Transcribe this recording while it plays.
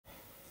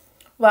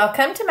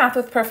Welcome to Math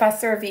with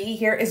Professor V.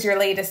 Here is your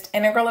latest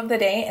integral of the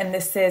day, and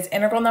this is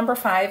integral number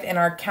 5 in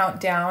our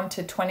countdown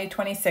to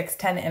 2026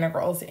 10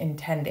 integrals in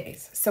 10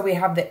 days. So we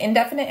have the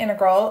indefinite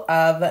integral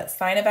of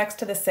sine of x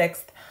to the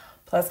 6th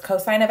plus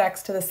cosine of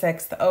x to the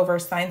 6th over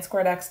sine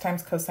squared x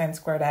times cosine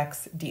squared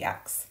x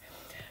dx.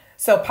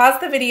 So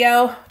pause the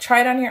video,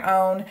 try it on your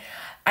own.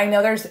 I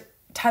know there's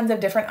tons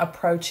of different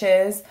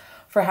approaches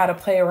for how to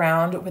play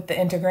around with the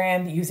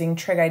integrand using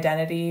trig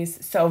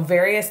identities. So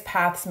various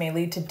paths may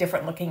lead to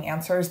different looking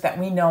answers that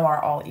we know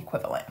are all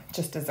equivalent,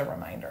 just as a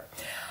reminder.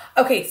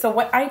 Okay, so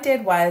what I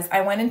did was I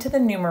went into the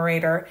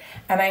numerator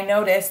and I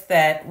noticed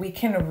that we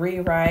can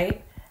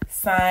rewrite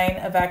sine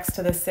of x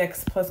to the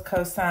 6th plus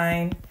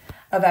cosine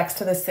of x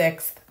to the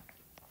 6th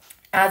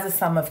as a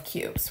sum of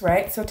cubes,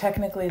 right? So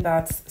technically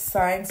that's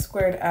sine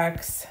squared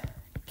x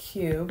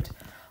cubed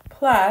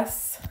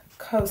plus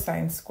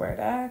cosine squared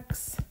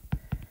x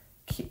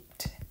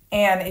cubed.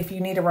 And if you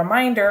need a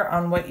reminder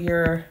on what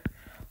your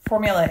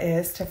formula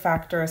is to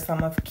factor a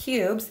sum of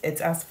cubes,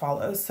 it's as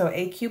follows. So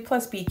a cubed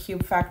plus b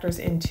cubed factors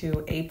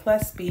into a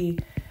plus b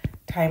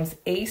times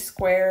a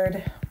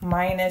squared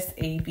minus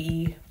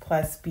ab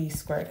plus b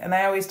squared. And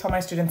I always tell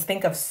my students,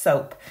 think of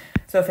soap.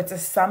 So if it's a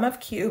sum of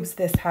cubes,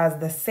 this has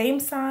the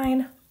same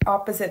sign,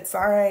 opposite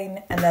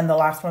sign, and then the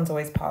last one's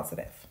always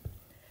positive.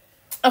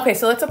 Okay,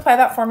 so let's apply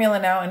that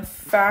formula now and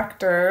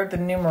factor the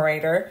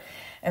numerator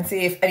and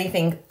see if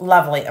anything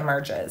lovely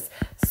emerges.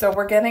 So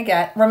we're gonna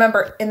get,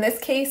 remember, in this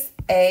case,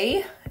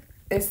 A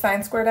is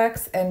sine squared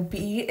x and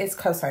B is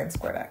cosine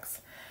squared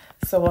x.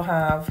 So we'll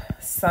have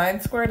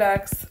sine squared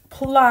x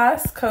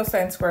plus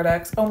cosine squared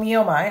x. Oh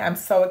my, I'm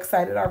so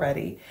excited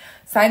already.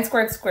 Sine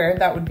squared squared,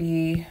 that would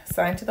be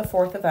sine to the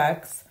 4th of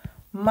x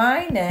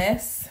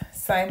minus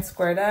sine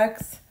squared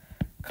x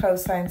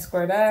cosine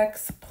squared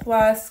x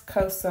plus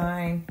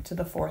cosine to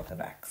the 4th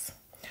of x.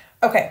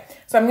 Okay,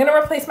 so I'm going to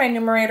replace my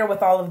numerator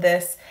with all of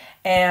this,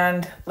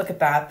 and look at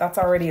that. That's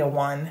already a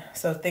 1,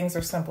 so things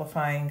are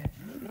simplifying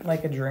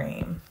like a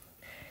dream.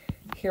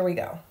 Here we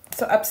go.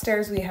 So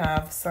upstairs we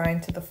have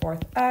sine to the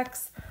 4th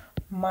x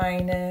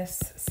minus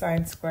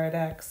sine squared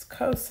x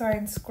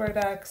cosine squared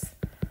x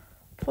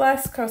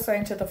plus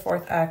cosine to the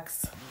 4th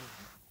x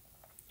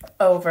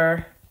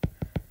over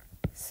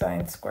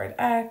sine squared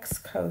x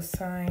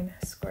cosine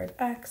squared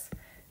x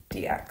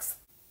dx.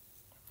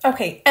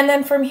 Okay, and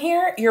then from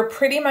here, you're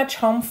pretty much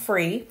home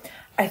free.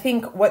 I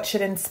think what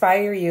should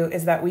inspire you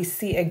is that we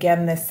see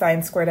again this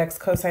sine squared x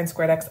cosine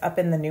squared x up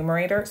in the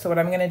numerator. So what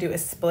I'm going to do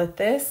is split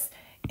this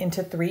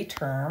into 3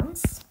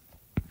 terms.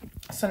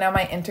 So now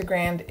my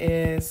integrand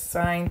is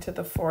sine to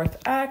the 4th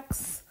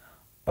x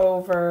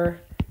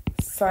over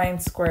sine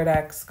squared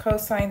x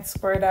cosine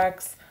squared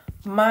x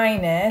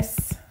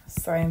minus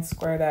sine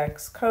squared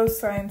x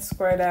cosine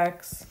squared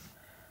x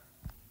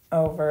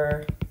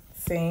over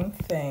same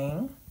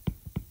thing,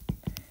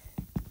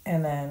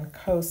 and then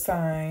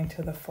cosine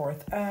to the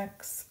 4th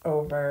x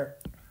over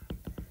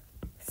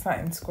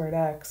sine squared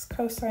x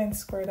cosine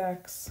squared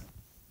x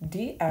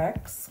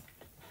dx.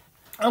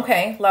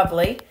 Okay,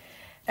 lovely.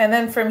 And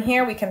then from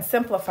here we can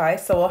simplify.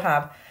 So we'll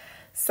have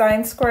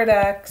sine squared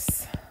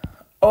x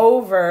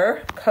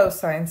over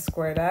cosine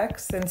squared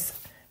x, since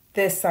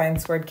this sine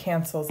squared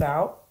cancels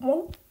out.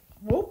 Whoop,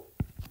 whoop.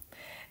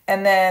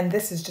 And then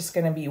this is just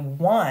going to be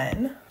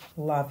 1.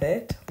 Love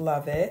it,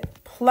 love it.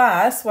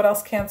 Plus, what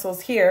else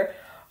cancels here?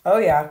 Oh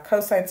yeah,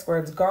 cosine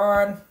squared's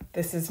gone.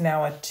 This is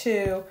now a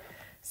 2.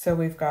 So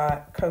we've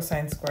got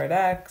cosine squared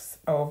x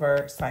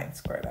over sine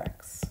squared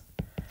x.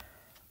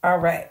 All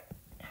right.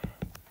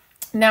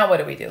 Now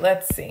what do?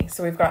 Let's see.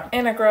 So we've got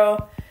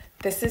integral.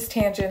 This is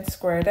tangent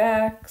squared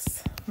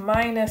x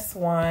minus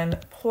 1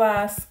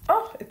 plus,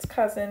 oh, its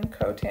cousin,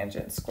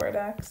 cotangent squared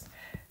x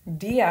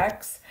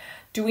dx.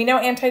 Do we know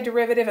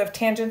antiderivative of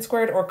tangent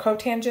squared or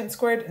cotangent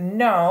squared?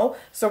 No.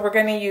 So we're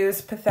going to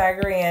use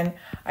Pythagorean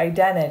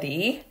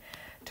identity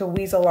to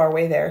weasel our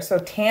way there. So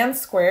tan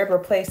squared,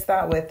 replace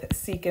that with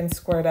secant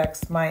squared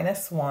x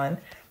minus 1.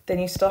 Then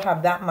you still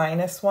have that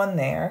minus 1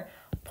 there.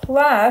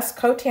 Plus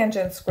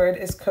cotangent squared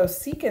is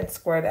cosecant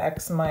squared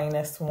x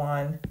minus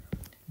 1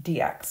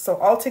 dx. So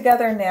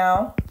altogether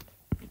now,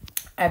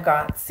 I've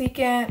got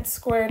secant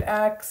squared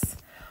x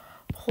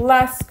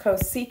plus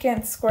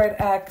cosecant squared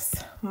x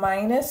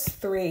minus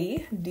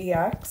 3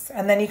 dx.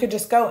 And then you could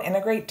just go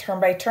integrate term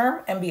by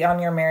term and be on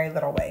your merry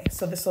little way.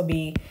 So this will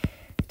be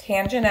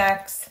tangent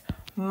x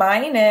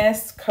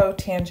minus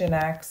cotangent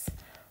x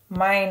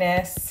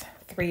minus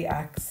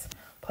 3x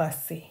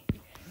plus c.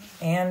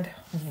 And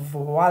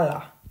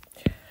voila.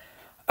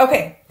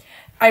 Okay,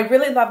 I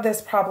really love this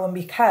problem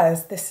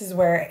because this is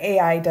where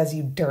AI does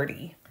you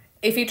dirty.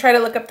 If you try to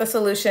look up the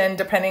solution,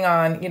 depending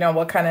on,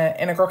 what kind of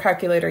integral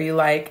calculator you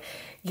like,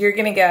 you're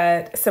going to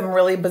get some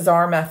really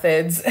bizarre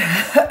methods,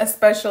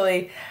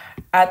 especially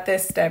at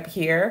this step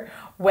here,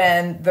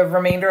 when the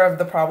remainder of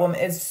the problem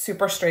is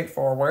super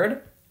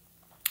straightforward.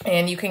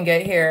 And you can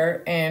get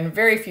here in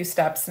very few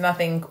steps,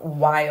 nothing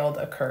wild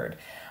occurred.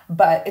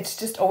 But it's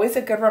just always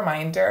a good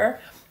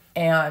reminder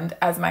And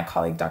as my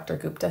colleague Dr.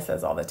 Gupta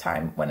says all the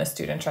time, when a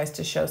student tries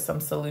to show some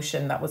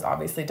solution that was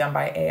obviously done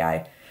by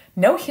AI,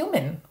 no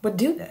human would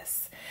do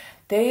this.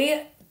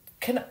 They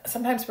can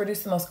sometimes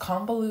produce the most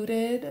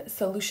convoluted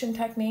solution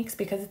techniques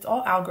because it's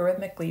all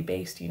algorithmically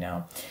based, you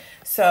know.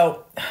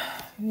 So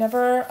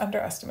never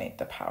underestimate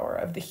the power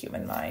of the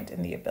human mind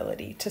and the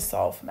ability to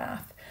solve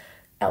math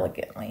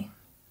elegantly.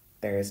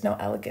 There is no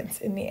elegance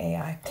in the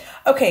AI.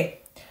 Okay,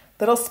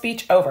 little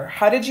speech over.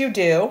 How did you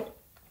do?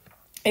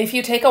 If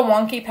you take a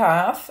wonky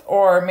path,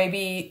 or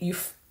maybe you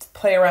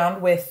play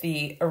around with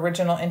the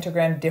original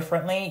integrand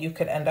differently, you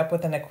could end up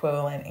with an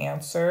equivalent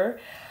answer.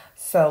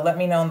 So let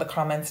me know in the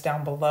comments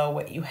down below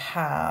what you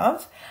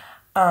have.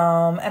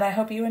 And I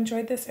hope you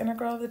enjoyed this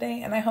integral of the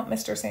day. And I hope,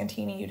 Mr.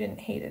 Santini, you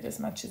didn't hate it as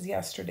much as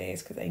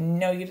yesterday's, because I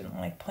know you didn't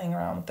like playing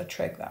around with the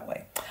trig that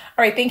way. All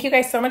right, thank you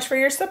guys so much for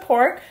your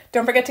support.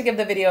 Don't forget to give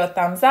the video a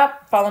thumbs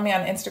up. Follow me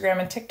on Instagram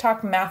and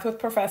TikTok, Math with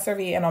Professor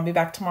V, and I'll be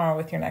back tomorrow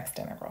with your next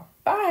integral.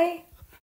 Bye.